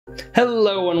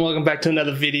Hello and welcome back to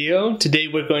another video. Today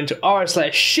we're going to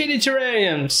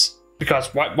r/shittyterrariums because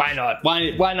why not?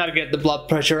 Why not get the blood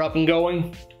pressure up and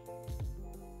going?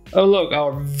 Oh look,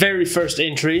 our very first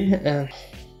entry.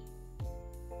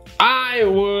 I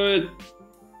would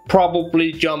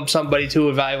probably jump somebody too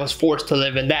if I was forced to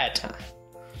live in that.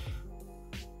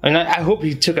 And I hope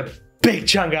he took a big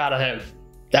chunk out of him.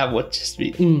 That would just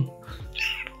be. Can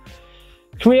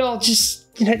we all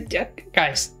just,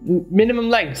 guys, minimum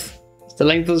length. It's the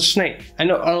length of the snake. I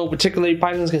know particularly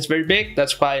pythons gets very big.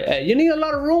 That's why you need a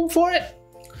lot of room for it.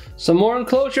 Some more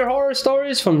enclosure horror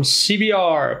stories from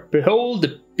CBR. Behold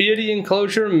the beauty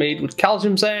enclosure made with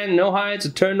calcium sand, no hides,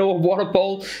 a turned over water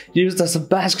bowl, used as a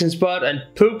basking spot, and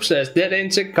poops as dead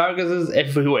insect carcasses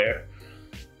everywhere.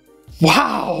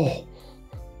 Wow!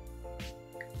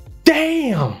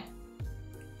 Damn!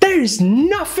 There's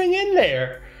nothing in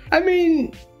there! I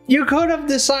mean, you could have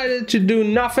decided to do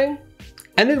nothing,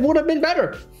 and it would have been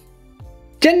better.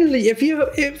 Generally,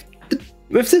 if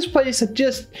this place had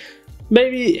just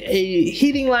maybe a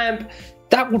heating lamp,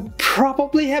 that would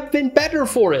probably have been better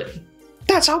for it.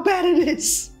 That's how bad it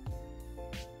is.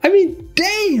 I mean,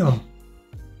 damn!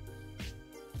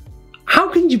 How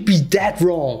can you be that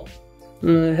wrong?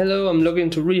 Hello, I'm looking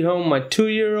to rehome my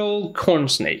 2-year-old corn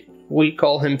snake. We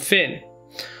call him Finn.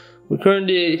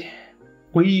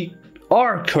 We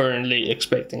are currently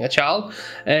expecting a child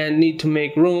and need to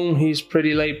make room. He's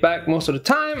pretty laid back most of the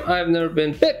time. I've never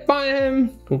been bit by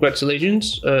him.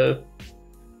 Congratulations. Now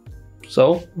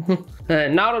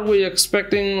that we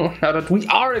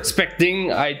are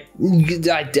expecting, I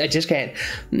just can't.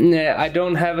 I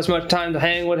don't have as much time to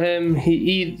hang with him. He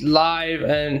eats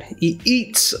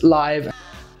live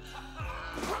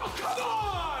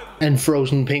and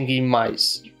frozen pinky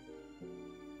mice.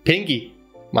 Pinky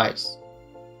mice.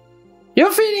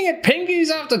 You're feeding it pinkies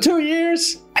after 2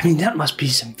 years? I mean, that must be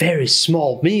some very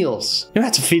small meals. You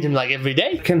have to feed him like every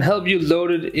day. Can help you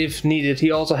load it if needed. He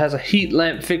also has a heat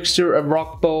lamp fixture, a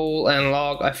rock bowl, and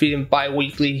log. I feed him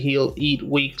bi-weekly. He'll eat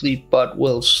weekly, but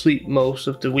will sleep most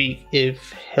of the week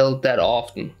if held that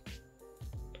often.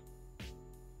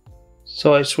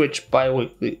 So I switch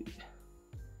bi-weekly.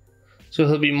 So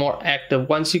he'll be more active.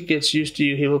 Once he gets used to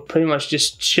you, he will pretty much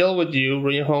just chill with you.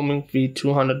 Rehoming fee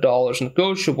 $200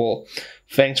 negotiable.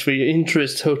 Thanks for your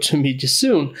interest. Hope to meet you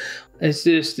soon. It's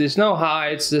just, there's no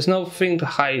hides, there's nothing to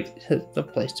hide. There's no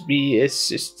place to be. It's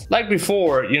just like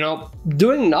before,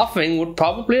 doing nothing would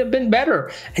probably have been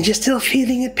better. And you're still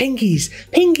feeding it pinkies.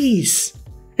 Pinkies!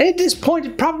 And at this point,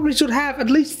 it probably should have at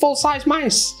least full-size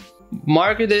mice.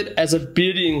 Marketed as a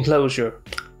beauty enclosure.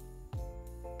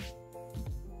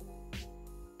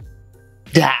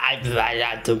 I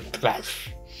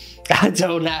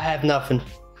don't have nothing.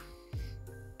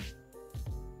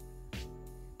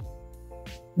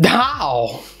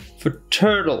 How? For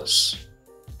turtles.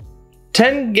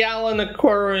 10-gallon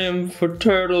aquarium for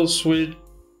turtles with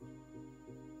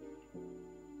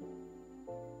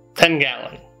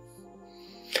 10-gallon.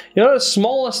 The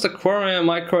smallest aquarium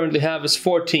I currently have is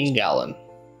 14-gallon.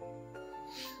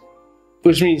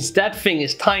 Which means that thing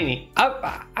is tiny.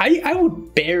 I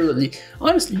would barely,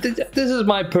 honestly, this is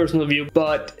my personal view,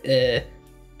 but a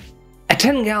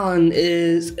 10-gallon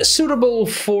is suitable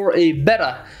for a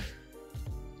betta,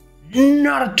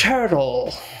 not a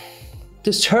turtle.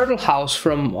 This turtle house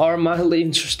from are mildly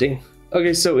interesting.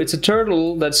 Okay, so it's a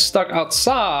turtle that's stuck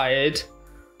outside.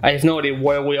 I have no idea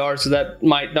where we are, so that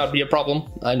might not be a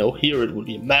problem. I know here it would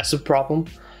be a massive problem.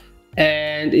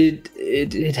 And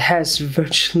it has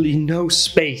virtually no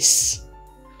space.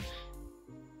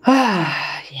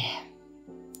 Yeah.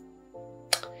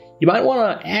 You might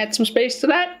want to add some space to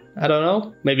that. I don't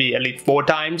know. Maybe at least 4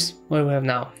 times. What do we have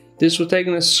now? This was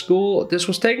taken in school. This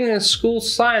was taken in a school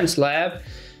science lab.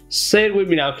 Say it with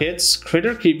me now, kids.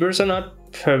 Critter keepers are not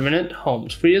permanent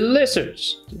homes for your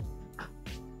lizards.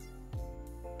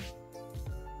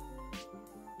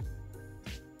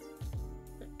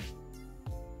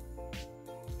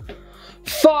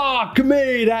 Fuck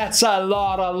me, that's a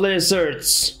lot of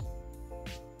lizards.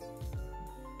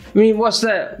 I mean, what's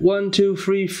that? 1, 2,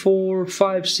 3, 4,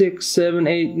 5, 6, 7,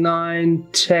 8, 9,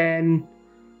 10.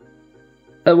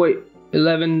 Wait,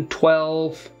 11,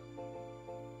 12.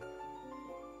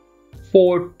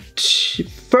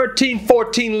 13,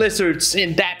 14 lizards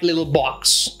in that little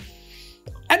box.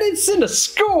 And it's in a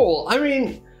school. I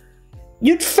mean,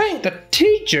 you'd think that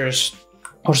teachers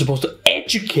are supposed to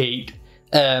educate.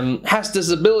 Has this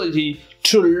ability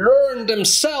to learn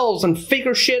themselves and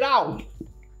figure shit out.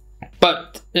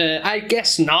 But I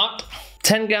guess not.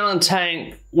 10-gallon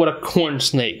tank with a corn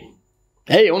snake.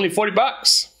 Hey, only 40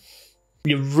 bucks.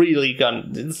 You've really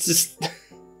gone. It's just.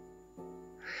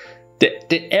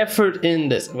 The effort in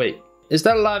this. Wait, is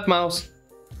that a live mouse?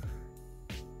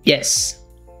 Yes.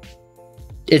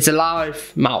 It's a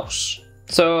live mouse.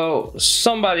 So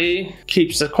somebody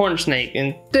keeps a corn snake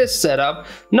in this setup,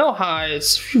 no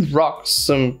hides, few rocks,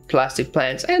 some plastic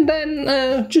plants, and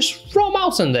then just throw a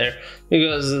mouse in there,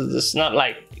 because it's not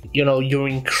like, you know, you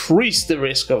increase the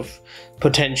risk of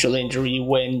potential injury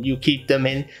when you keep them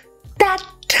in that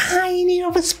tiny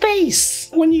of a space.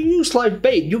 When you use live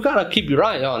bait, you gotta keep your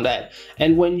eye on that,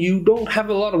 and when you don't have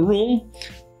a lot of room,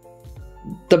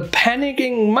 the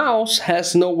panicking mouse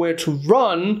has nowhere to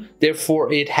run,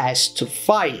 therefore it has to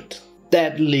fight.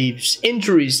 That leaves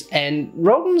injuries, and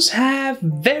rodents have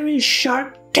very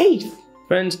sharp teeth.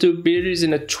 Friends took Beardy's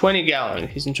in a 20-gallon.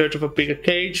 He's in search of a bigger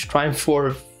cage, trying for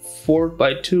a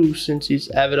 4x2 since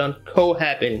he's avid on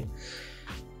cohabbing.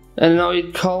 And now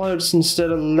he collards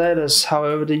instead of lettuce.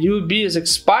 However, the UV is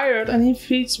expired and he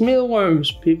feeds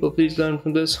mealworms. People, please learn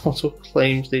from this. Also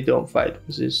claims they don't fight,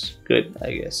 which is good,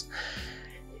 I guess.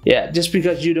 Yeah, just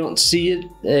because you don't see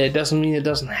it, doesn't mean it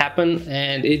doesn't happen,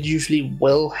 and it usually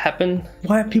will happen.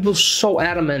 Why are people so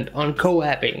adamant on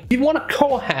cohabbing? If you want to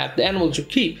cohab the animals you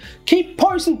keep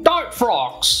poison dart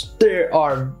frogs. They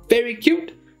are very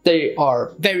cute. They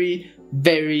are very,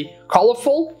 very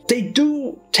colorful. They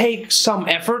do take some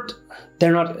effort.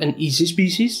 They're not an easy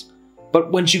species,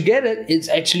 but once you get it, it's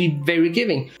actually very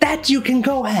giving. That you can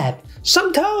cohab.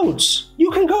 Some toads.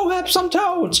 You can cohab some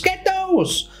toads. Get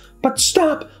those. But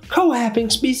stop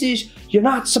cohabbing species you're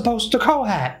not supposed to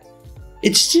cohab.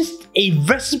 It's just a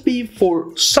recipe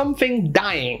for something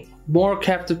dying. More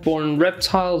captive-born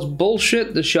reptiles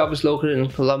bullshit. The shop is located in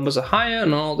Columbus, Ohio,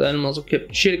 and all the animals are kept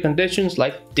in shitty conditions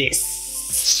like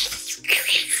this.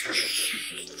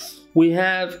 We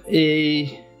have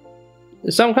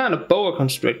some kind of boa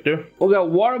constrictor. We got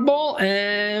water ball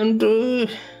and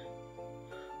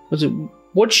what's it?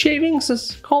 Wood shavings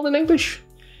is called in English.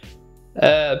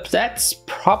 That's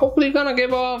probably gonna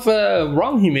give off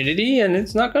wrong humidity, and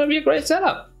it's not gonna be a great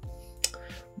setup.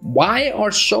 Why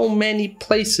are so many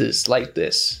places like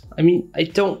this? I mean, I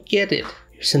don't get it.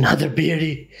 Here's another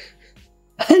Beardy.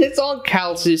 And it's all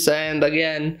calci sand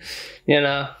again, you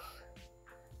know.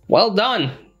 Well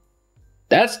done.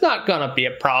 That's not gonna be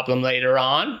a problem later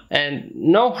on. And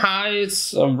no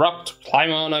heights, a rock to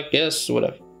climb on, I guess,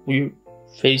 whatever we're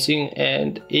facing,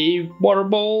 and a water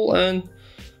bowl, and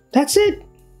that's it.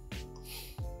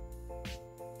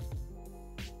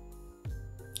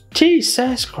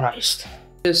 Jesus Christ.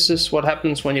 This is what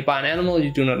happens when you buy an animal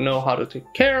you do not know how to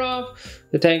take care of.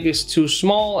 The tank is too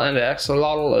small and the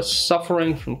axolotl is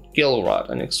suffering from gill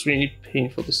rot, an extremely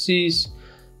painful disease.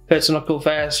 Pets are not go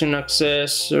fast in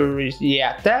accessories.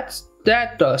 Yeah, that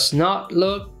does not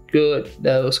look good.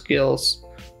 Those gills.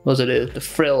 Those are the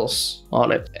frills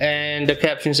on it. And the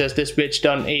caption says this bitch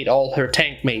done ate all her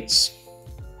tank mates.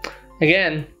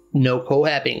 Again, no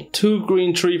cohabbing. 2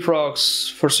 green tree frogs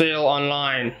for sale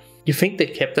online. You think they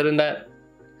kept it in that?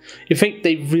 You think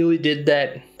they really did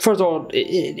that? First of all,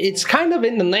 it's kind of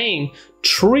in the name.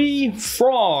 Tree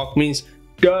frog means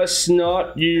does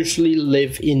not usually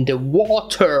live in the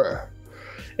water.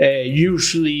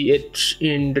 Usually it's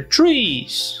in the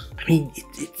trees. I mean,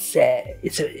 it's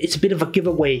a bit of a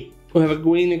giveaway. We have a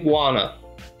green iguana.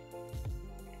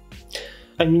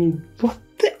 I mean, what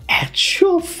the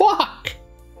actual fuck?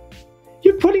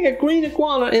 You're putting a green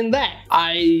iguana in that?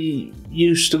 I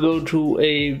used to go to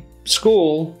a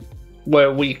school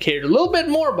where we cared a little bit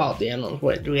more about the animals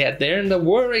what we had there, and there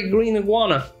were a green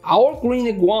iguana. Our green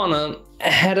iguana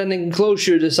had an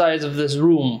enclosure the size of this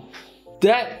room.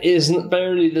 That is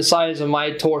barely the size of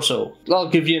my torso. I'll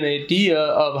give you an idea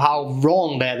of how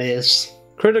wrong that is.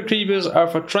 Critter creepers are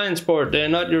for transport. They're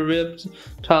not your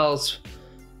reptiles'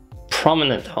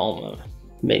 prominent home.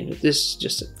 Maybe this is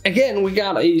just again, we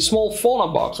got a small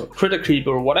fauna box or critter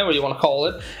creeper or whatever you want to call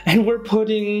it, and we're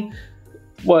putting,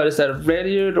 what is that, a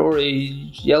red-eared or a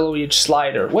yellow-eared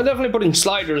slider? We're definitely putting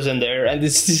sliders in there, and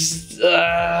this is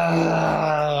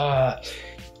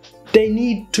they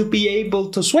need to be able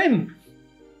to swim.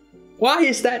 Why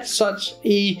is that such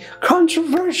a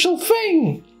controversial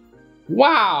thing?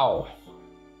 Wow.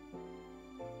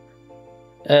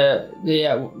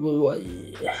 Yeah.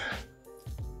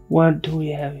 What do we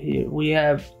have here? We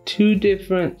have 2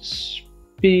 different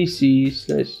species.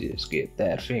 Let's just get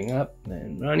that thing up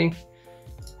and running.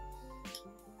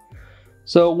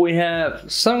 So we have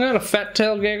some kind of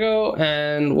fat-tailed gecko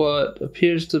and what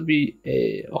appears to be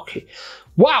a... Okay.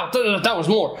 Wow, that was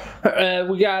more.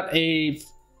 We got a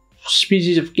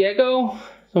species of gecko,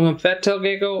 some fat-tailed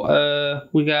gecko.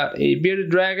 We got a bearded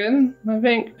dragon, I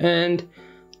think, and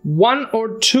 1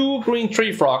 or 2 green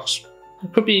tree frogs.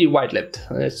 It could be white-lipped.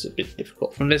 It's a bit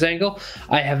difficult from this angle.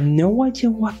 I have no idea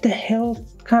what the hell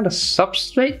kind of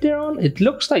substrate they're on. It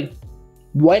looks like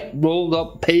wet rolled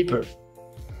up paper.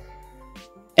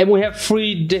 And we have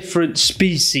 3 different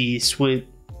species with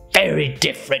very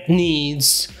different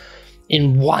needs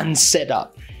in one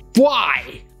setup.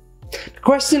 Why? The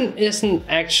question isn't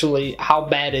actually how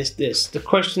bad is this. The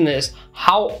question is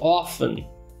how often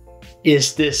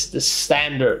is this the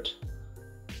standard?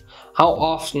 How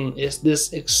often is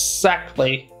this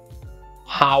exactly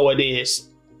how it is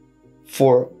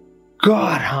for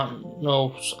God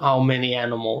knows how many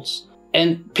animals?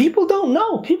 And people don't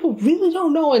know. People really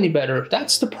don't know any better.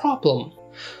 That's the problem.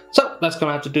 So that's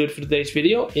gonna have to do it for today's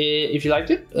video. If you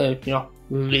liked it, you know,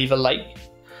 leave a like.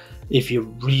 If you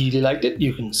really liked it,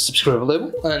 you can subscribe a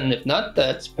little, and if not,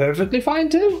 that's perfectly fine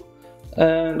too.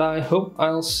 And I hope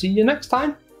I'll see you next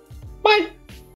time. Bye!